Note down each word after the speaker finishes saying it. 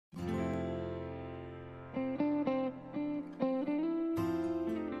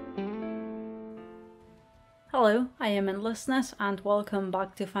Hello, I am Endlessness and welcome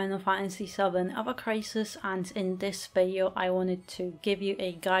back to Final Fantasy VII Ever Crisis, and in this video I wanted to give you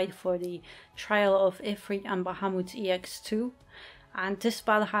a guide for the trial of Ifrit and Bahamut EX2, and this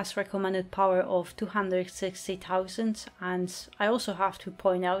battle has recommended power of 260,000, and I also have to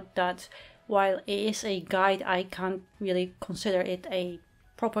point out that while it is a guide, I can't really consider it a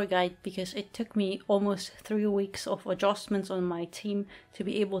proper guide because it took me almost 3 weeks of adjustments on my team to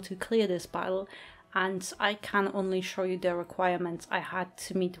be able to clear this battle. And I can only show you the requirements I had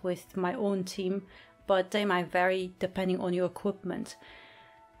to meet with my own team, but they might vary depending on your equipment.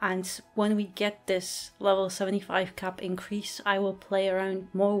 And when we get this level 75 cap increase, I will play around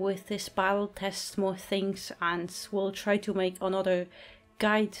more with this battle, test more things, and we'll try to make another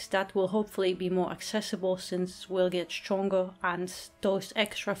guide that will hopefully be more accessible since we'll get stronger, and those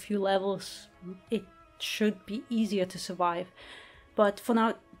extra few levels, it should be easier to survive. But for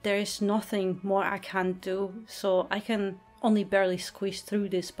now, there is nothing more I can do, so I can only barely squeeze through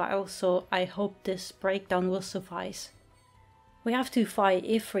this battle, so I hope this breakdown will suffice. We have to fight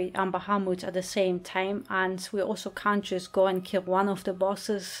Ifrit and Bahamut at the same time, and we also can't just go and kill one of the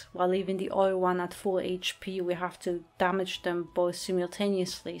bosses while leaving the other one at full HP. We have to damage them both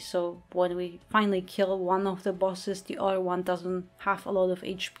simultaneously, so when we finally kill one of the bosses, the other one doesn't have a lot of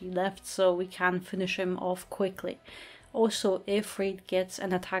HP left, so we can finish him off quickly. Also, Ifrit gets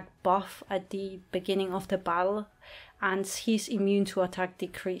an attack buff at the beginning of the battle, and he's immune to attack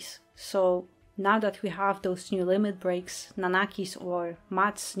decrease. So now that we have those new limit breaks, Nanaki's or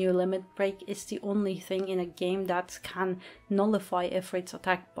Matt's new limit break is the only thing in a game that can nullify Ifrit's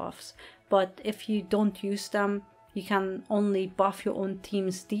attack buffs. But if you don't use them, you can only buff your own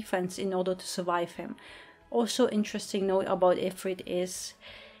team's defense in order to survive him. Also, interesting note about Ifrit is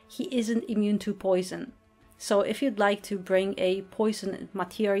he isn't immune to poison. So if you'd like to bring a poison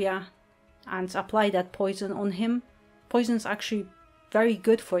materia and apply that poison on him, poison is actually very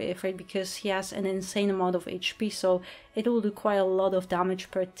good for Ifrit because he has an insane amount of HP, so it will do quite a lot of damage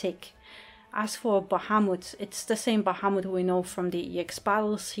per tick. As for Bahamut, it's the same Bahamut we know from the EX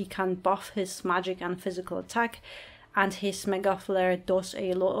battles. He can buff his magic and physical attack, and his Mega Flare does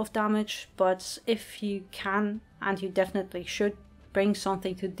a lot of damage, but if you can, and you definitely should, bring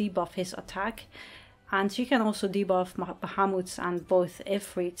something to debuff his attack. And you can also debuff Bahamut's and both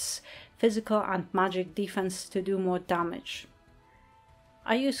Ifrit's physical and magic defense to do more damage.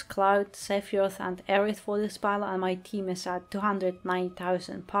 I use Cloud, Sephiroth and Aerith for this battle, and my team is at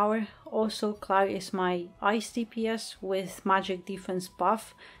 209,000 power. Also, Cloud is my ice DPS with magic defense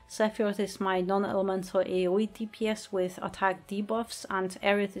buff, Sephiroth is my non-elemental AoE DPS with attack debuffs, and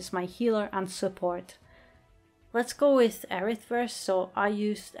Aerith is my healer and support. Let's go with Aerith first. So I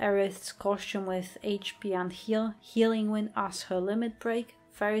used Aerith's costume with HP and heal, Healing Wind as her limit break,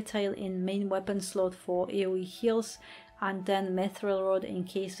 Fairy Tail in main weapon slot for AoE heals, and then Mithril Rod in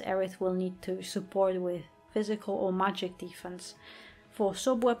case Aerith will need to support with physical or magic defense. For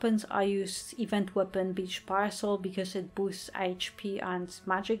sub-weapons I used Event Weapon Beach Parasol because it boosts HP and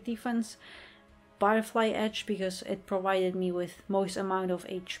magic defense, Butterfly Edge because it provided me with most amount of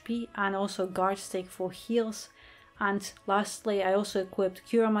HP, and also Guard Stick for heals. And lastly, I also equipped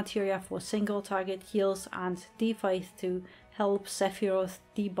Cura Materia for single target heals and D-Faith to help Sephiroth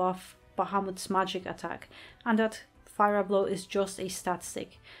debuff Bahamut's magic attack, and that Fire Blow is just a stat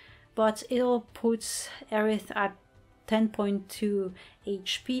stick. But it all puts Aerith at 10.2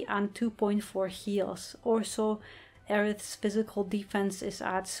 HP and 2.4 heals. Also, Aerith's physical defense is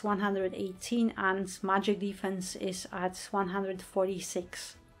at 118 and magic defense is at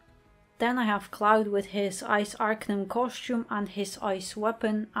 146. Then I have Cloud with his Ice Arcanum costume and his ice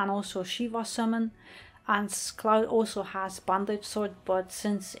weapon, and also Shiva summon. And Cloud also has Bandage Sword, but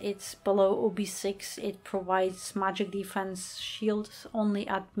since it's below OB6 it provides magic defense shields only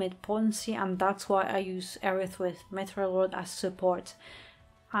at mid potency, and that's why I use Aerith with Mithril Rod as support.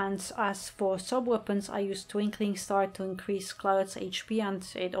 And as for sub-weapons, I use Twinkling Star to increase Cloud's HP, and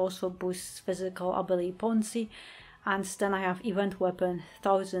it also boosts physical ability potency. And then I have Event Weapon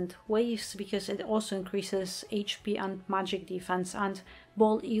 1000 Waves because it also increases HP and magic defense, and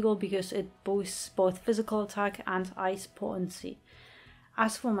Bald Eagle because it boosts both physical attack and ice potency.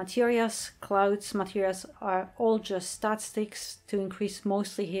 As for materials, Cloud's materials are all just stat sticks to increase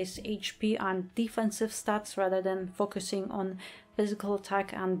mostly his HP and defensive stats rather than focusing on physical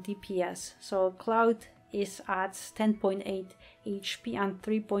attack and DPS. So Cloud is at 10.8 HP and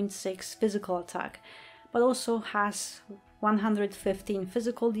 3.6 physical attack, but also has 115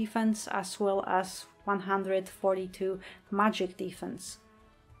 physical defense as well as 142 magic defense.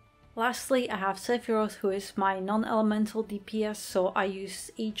 Lastly, I have Sephiroth, who is my non-elemental DPS, so I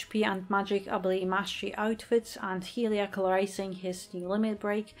use HP and Magic Ability Mastery outfits and Heliacal Rising, his new limit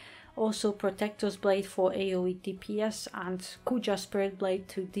break. Also Protector's Blade for AoE DPS and Kuja Spirit Blade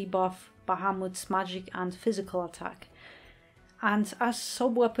to debuff Bahamut's magic and physical attack. And as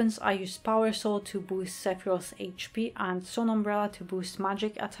sub-weapons I use Power Soul to boost Sephiroth's HP and Sun Umbrella to boost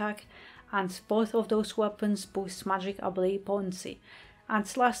magic attack, and both of those weapons boost magic ability potency. And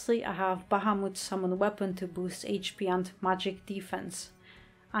lastly, I have Bahamut's Summon Weapon to boost HP and magic defense.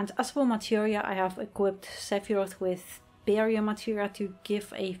 And as for materia, I have equipped Sephiroth with Barrier materia to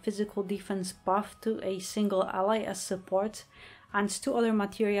give a physical defense buff to a single ally as support, and 2 other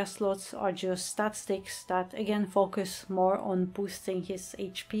materia slots are just stat sticks that again focus more on boosting his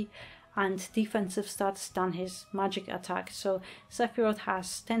HP and defensive stats than his magic attack. So Sephiroth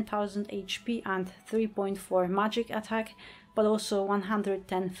has 10,000 HP and 3.4 magic attack, but also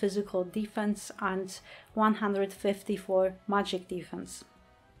 110 physical defense and 154 magic defense.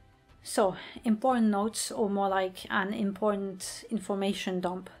 So, important notes, or more like an important information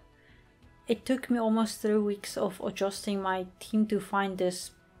dump. It took me almost 3 weeks of adjusting my team to find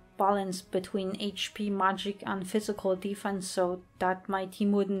this balance between HP, magic and physical defense so that my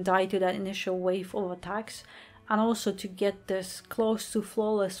team wouldn't die to that initial wave of attacks, and also to get this close to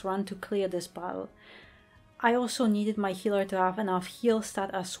flawless run to clear this battle. I also needed my healer to have enough heal stat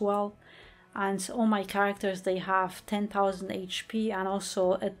as well, and all my characters, they have 10,000 HP and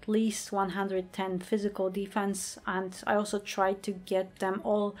also at least 110 physical defense, and I also tried to get them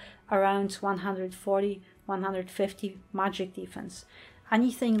all around 140-150 magic defense.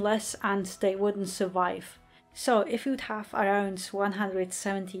 Anything less and they wouldn't survive. So if you'd have around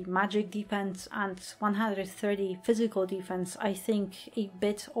 170 magic defense and 130 physical defense, I think a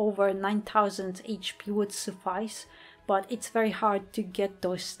bit over 9,000 HP would suffice, but it's very hard to get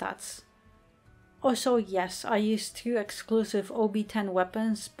those stats. Also, yes, I used 2 exclusive OB10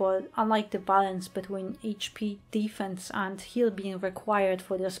 weapons, but unlike the balance between HP, defense and heal being required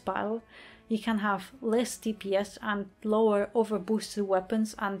for this battle, you can have less DPS and lower overboosted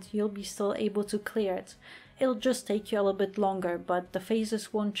weapons and you'll be still able to clear it. It'll just take you a little bit longer, but the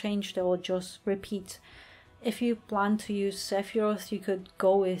phases won't change, they will just repeat. If you plan to use Sephiroth, you could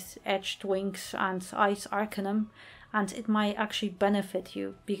go with Edged Wings and Ice Arcanum, and it might actually benefit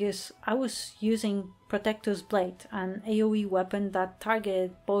you, because I was using Protector's Blade, an AoE weapon that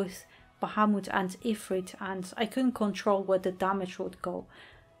targeted both Bahamut and Ifrit, and I couldn't control where the damage would go.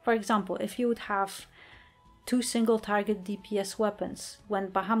 For example, if you would have 2 single target DPS weapons, when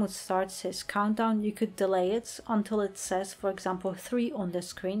Bahamut starts his countdown you could delay it until it says, for example, 3 on the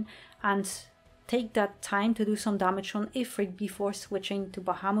screen, and take that time to do some damage on Ifrit before switching to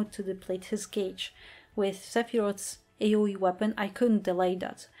Bahamut to deplete his gauge. With Sephiroth's AoE weapon I couldn't delay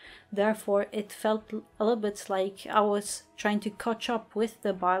that, therefore it felt a little bit like I was trying to catch up with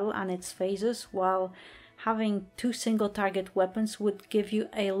the battle and its phases, while having 2 single target weapons would give you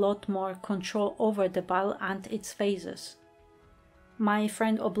a lot more control over the battle and its phases. My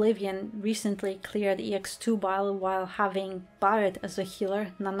friend Oblivion recently cleared EX2 battle while having Barret as a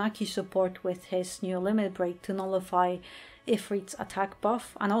healer, Nanaki support with his new limit break to nullify Ifrit's attack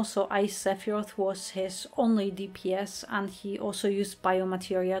buff, and also Ice Sephiroth was his only DPS and he also used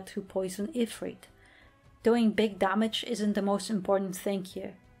Biomateria to poison Ifrit. Doing big damage isn't the most important thing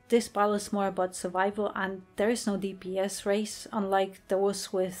here. This battle is more about survival and there is no DPS race, unlike there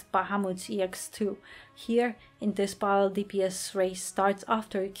was with Bahamut EX2. Here, in this battle, DPS race starts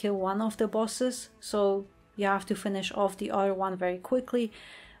after you kill one of the bosses, so you have to finish off the other one very quickly,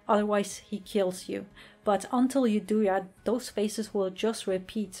 otherwise he kills you. But until you do that, those phases will just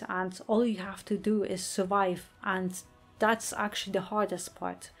repeat and all you have to do is survive, and that's actually the hardest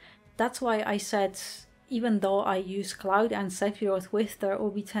part. That's why I said, even though I use Cloud and Sephiroth with their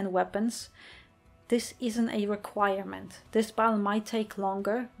OB10 weapons, this isn't a requirement. This battle might take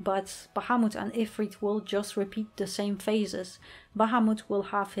longer, but Bahamut and Ifrit will just repeat the same phases. Bahamut will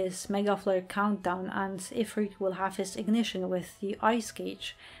have his Mega Flare countdown and Ifrit will have his ignition with the Ice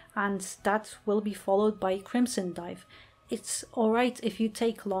Gauge, and that will be followed by Crimson Dive. It's alright if you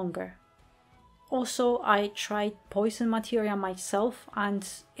take longer. Also, I tried Poison Materia myself and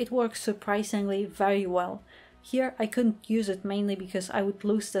it works surprisingly very well. Here I couldn't use it mainly because I would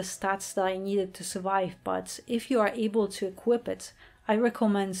lose the stats that I needed to survive, but if you are able to equip it, I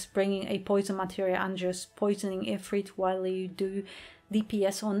recommend bringing a Poison Materia and just poisoning Ifrit while you do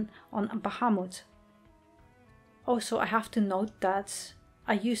DPS on Bahamut. Also, I have to note that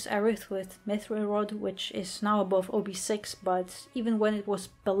I used Aerith with Mithril Rod, which is now above OB6, but even when it was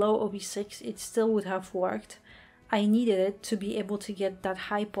below OB6 it still would have worked. I needed it to be able to get that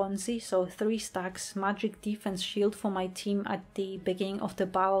high potency, so 3 stacks magic defense shield for my team at the beginning of the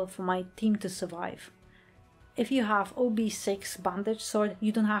battle for my team to survive. If you have OB6 bandage sword,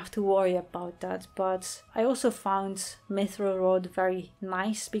 you don't have to worry about that, but I also found Mithril Rod very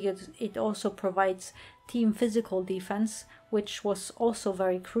nice because it also provides team physical defense, which was also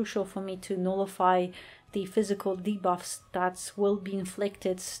very crucial for me to nullify the physical debuffs that will be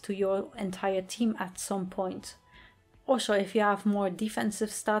inflicted to your entire team at some point. Also, if you have more defensive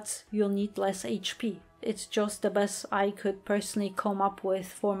stats, you'll need less HP. It's just the best I could personally come up with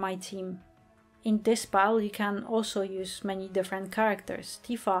for my team. In this battle you can also use many different characters.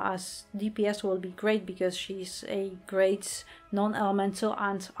 Tifa as DPS will be great because she's a great non-elemental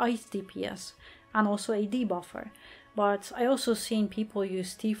and ice DPS, and also a debuffer. But I also seen people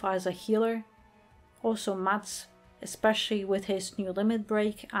use Tifa as a healer. Also Mats, especially with his new limit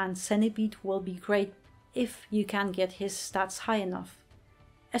break, and Centipede will be great if you can get his stats high enough.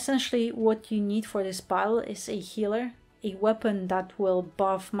 Essentially what you need for this battle is a healer, a weapon that will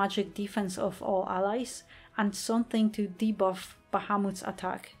buff magic defense of all allies, and something to debuff Bahamut's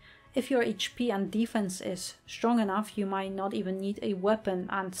attack. If your HP and defense is strong enough, you might not even need a weapon,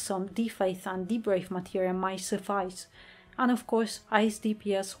 and some Defaith and Debrave material might suffice. And of course, Ice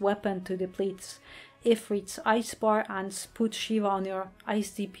DPS weapon to deplete Ifrit's Ice Bar and put Shiva on your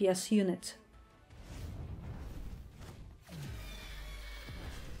Ice DPS unit.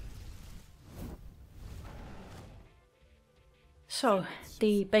 So,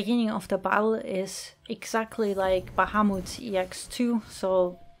 the beginning of the battle is exactly like Bahamut EX2,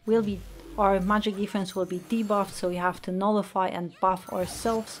 so our magic defense will be debuffed, so we have to nullify and buff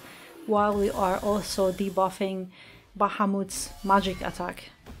ourselves, while we are also debuffing Bahamut's magic attack.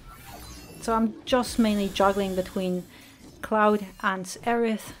 So I'm just mainly juggling between Cloud and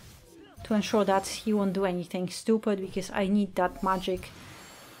Aerith to ensure that he won't do anything stupid, because I need that magic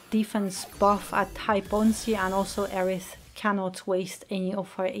defense buff at high potency, and also Aerith cannot waste any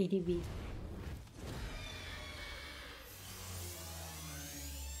of her ADB.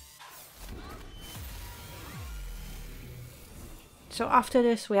 So after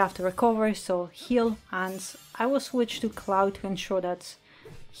this we have to recover, so heal, and I will switch to Cloud to ensure that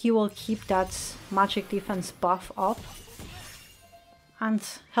he will keep that magic defense buff up, and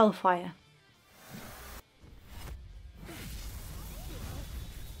Hellfire.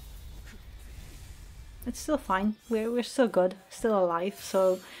 It's still fine, we're still good, still alive,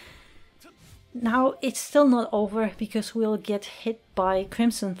 so now it's still not over because we'll get hit by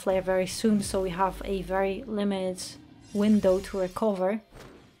Crimson Flare very soon, so we have a very limited window to recover.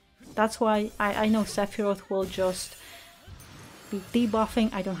 That's why I know Sephiroth will just be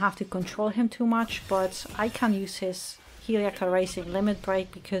debuffing. I don't have to control him too much, but I can use his Heliacal Racing Limit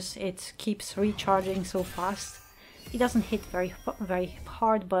Break because it keeps recharging so fast. It doesn't hit very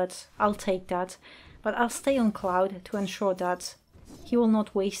hard, but I'll take that. But I'll stay on Cloud to ensure that he will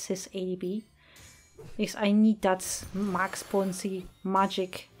not waste his ADB, because I need that max potency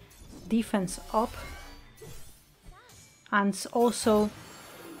magic defense up. And also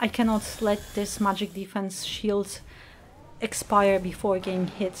I cannot let this magic defense shield expire before getting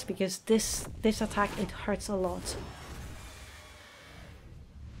hits, because this attack, it hurts a lot.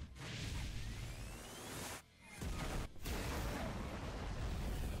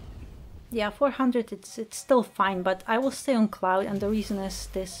 Yeah, 400 it's still fine, but I will stay on Cloud, and the reason is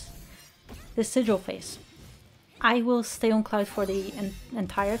this sigil phase. I will stay on Cloud for the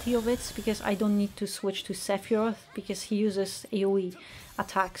entirety of it, because I don't need to switch to Sephiroth, because he uses AoE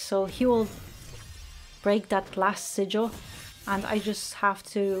attacks, so he will break that last sigil, and I just have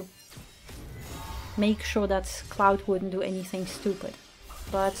to make sure that Cloud wouldn't do anything stupid.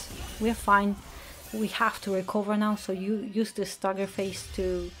 But we're fine, we have to recover now, so you use this stagger phase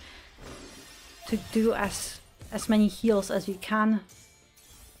to do as many heals as you can.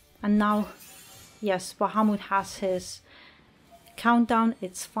 And now, yes, Bahamut has his countdown,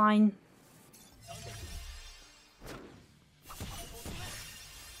 it's fine.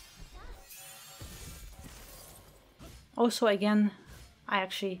 Also again, I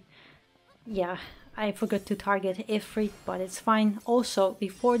forgot to target Ifrit, but it's fine. Also,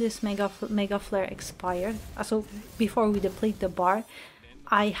 before this Mega Flare expired, so before we deplete the bar,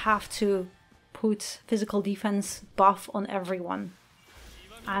 I have to put physical defense buff on everyone.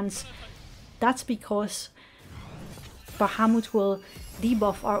 And that's because Bahamut will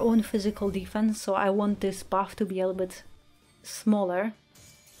debuff our own physical defense, so I want this buff to be a little bit smaller.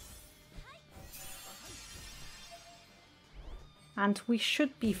 And we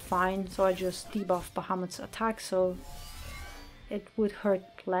should be fine, so I just debuff Bahamut's attack so it would hurt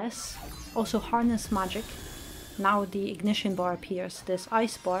less. Also harness magic. now the ignition bar appears, this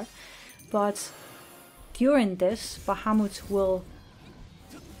ice bar, but during this Bahamut will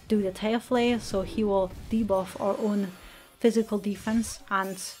do the tail flare, so he will debuff our own physical defense,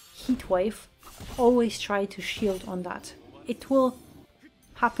 and heat wave, always try to shield on that. It will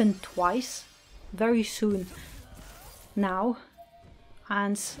happen twice very soon now,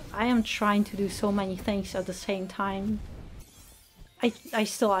 and I am trying to do so many things at the same time. I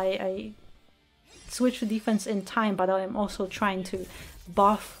switch to defense in time, but I'm also trying to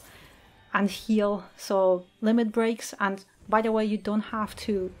buff and heal, so limit breaks. And by the way, you don't have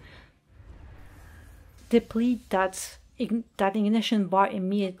to deplete that ignition bar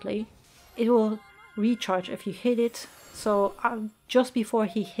immediately. It will recharge if you hit it, so just before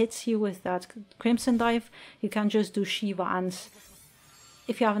he hits you with that Crimson Dive, you can just do Shiva, and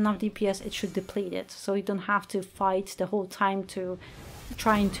if you have enough DPS it should deplete it, so you don't have to fight the whole time to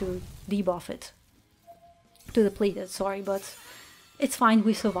trying to debuff it, to deplete it, sorry. But it's fine,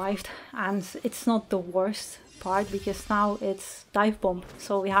 we survived, and it's not the worst part because now it's dive bomb,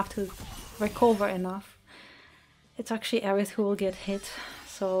 so we have to recover enough. It's actually Aerith who will get hit,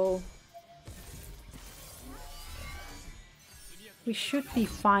 so we should be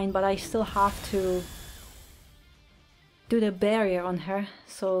fine, but I still have to do the barrier on her,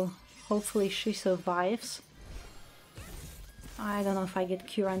 so hopefully she survives. I don't know if I get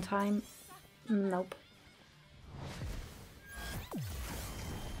cure in time. Nope.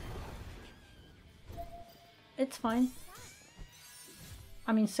 It's fine.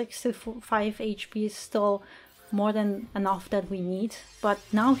 I mean, 65 HP is still more than enough that we need, but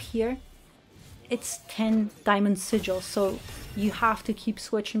now here it's 10 diamond sigils, so you have to keep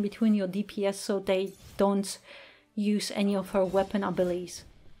switching between your DPS so they don't use any of her weapon abilities.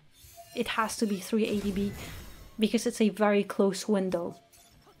 It has to be 3 ADB because it's a very close window.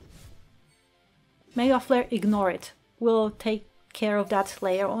 Mega Flare, ignore it. We'll take care of that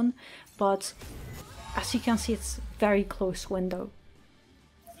later on, but as you can see it's very close window.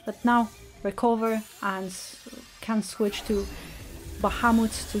 But now recover and can switch to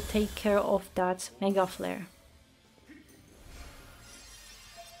Bahamut to take care of that Mega Flare.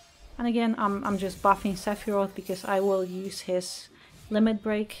 And again, I'm just buffing Sephiroth because I will use his limit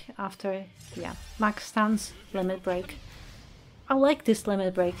break after, yeah, max stance, limit break. I like this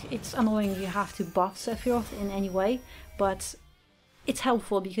limit break. It's annoying you have to buff Sephiroth in any way, but it's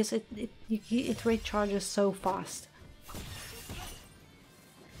helpful because it recharges so fast.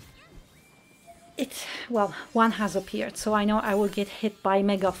 Well, one has appeared, so I know I will get hit by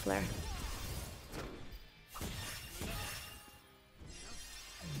Mega Flare.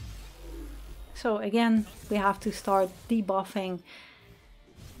 So again, we have to start debuffing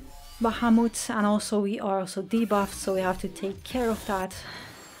Bahamut, and also we are also debuffed, so we have to take care of that.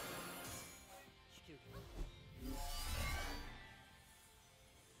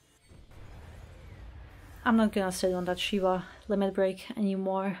 I'm not gonna sit on that Shiva limit break any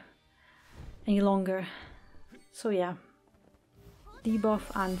longer. So yeah, debuff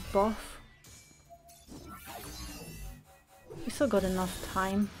and buff. We still got enough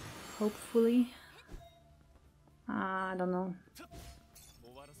time, hopefully. I don't know.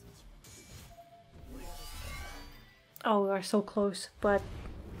 Oh, we are so close, but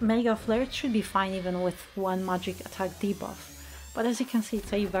Mega Flare should be fine even with one magic attack debuff. But as you can see,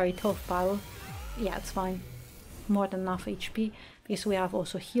 it's a very tough battle. Yeah, it's fine. More than enough HP, because we have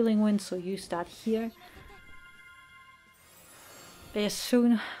also Healing Wind, so use that here. But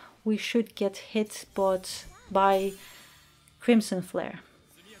soon we should get hit but by Crimson Flare,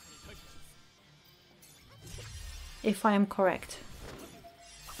 if I am correct.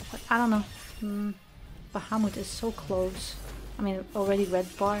 But I don't know. Bahamut is so close. I mean, already red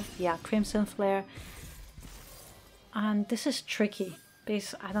bar. Yeah, Crimson Flare. And this is tricky,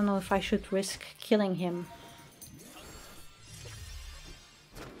 because I don't know if I should risk killing him.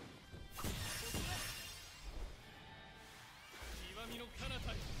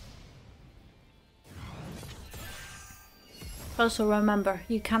 Also remember,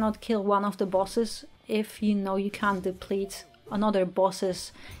 you cannot kill one of the bosses if you know you can't deplete another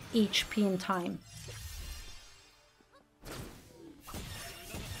boss's HP in time.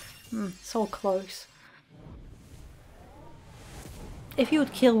 So close. If you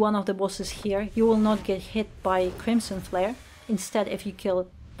would kill one of the bosses here, you will not get hit by Crimson Flare. Instead, if you kill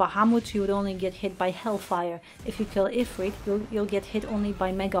Bahamut, you would only get hit by Hellfire. If you kill Ifrit, you'll get hit only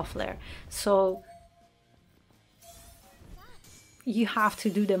by Mega Flare. So you have to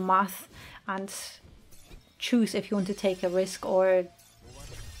do the math and choose if you want to take a risk or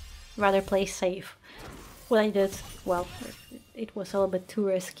rather play safe. What I did, well, it was a little bit too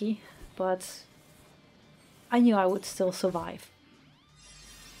risky, but I knew I would still survive.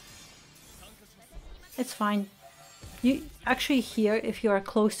 It's fine. You actually here, if you are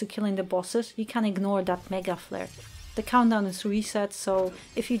close to killing the bosses, you can ignore that Mega Flare. The countdown is reset, so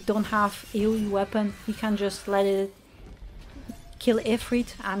if you don't have AoE weapon, you can just let it kill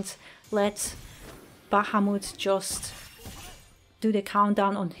Ifrit and let Bahamut just do the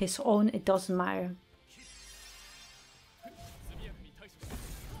countdown on his own, it doesn't matter.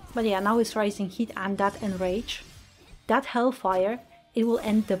 But yeah, now it's Rising Heat and that Enrage. That Hellfire, it will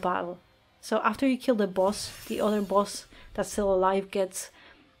end the battle. So after you kill the boss, the other boss that's still alive gets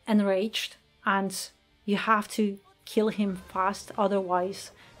enraged and you have to kill him fast,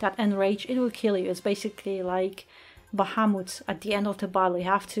 otherwise that enrage, it will kill you. It's basically like Bahamut at the end of the battle. You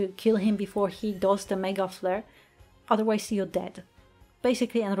have to kill him before he does the Mega Flare, otherwise you're dead.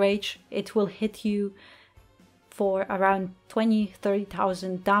 Basically enrage, it will hit you for around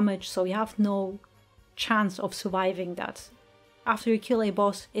 20-30,000 damage, so you have no chance of surviving that. After you kill a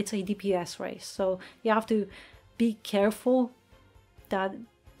boss, it's a DPS race, so you have to be careful that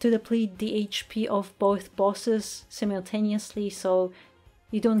to deplete the HP of both bosses simultaneously, so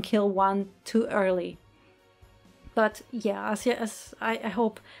you don't kill one too early. But yeah, as I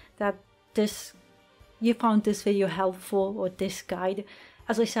hope that you found this video helpful, or this guide.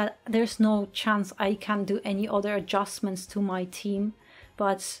 As I said, there's no chance I can do any other adjustments to my team,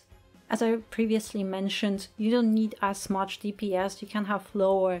 but as I previously mentioned, you don't need as much DPS, you can have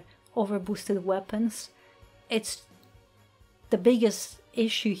lower overboosted weapons. It's the biggest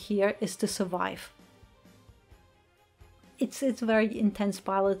issue here is to survive. It's very intense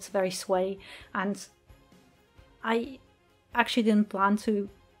battle, it's very sweaty, and I actually didn't plan to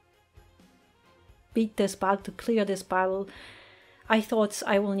beat this battle, to clear this battle. I thought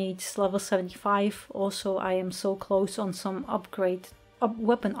I will need level 75, also I am so close on some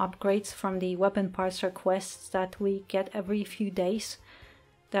weapon upgrades from the weapon parts requests that we get every few days.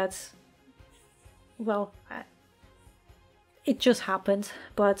 That's, well, it just happened,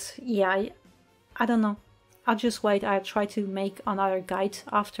 but yeah, I don't know. I'll just wait. I'll try to make another guide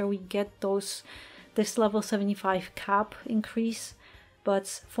after we get this level 75 cap increase,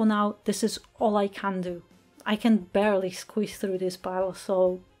 but for now this is all I can do. I can barely squeeze through this battle,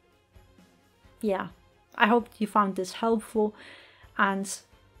 so yeah, I hope you found this helpful, and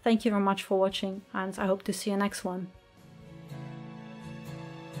thank you very much for watching, and I hope to see you next one.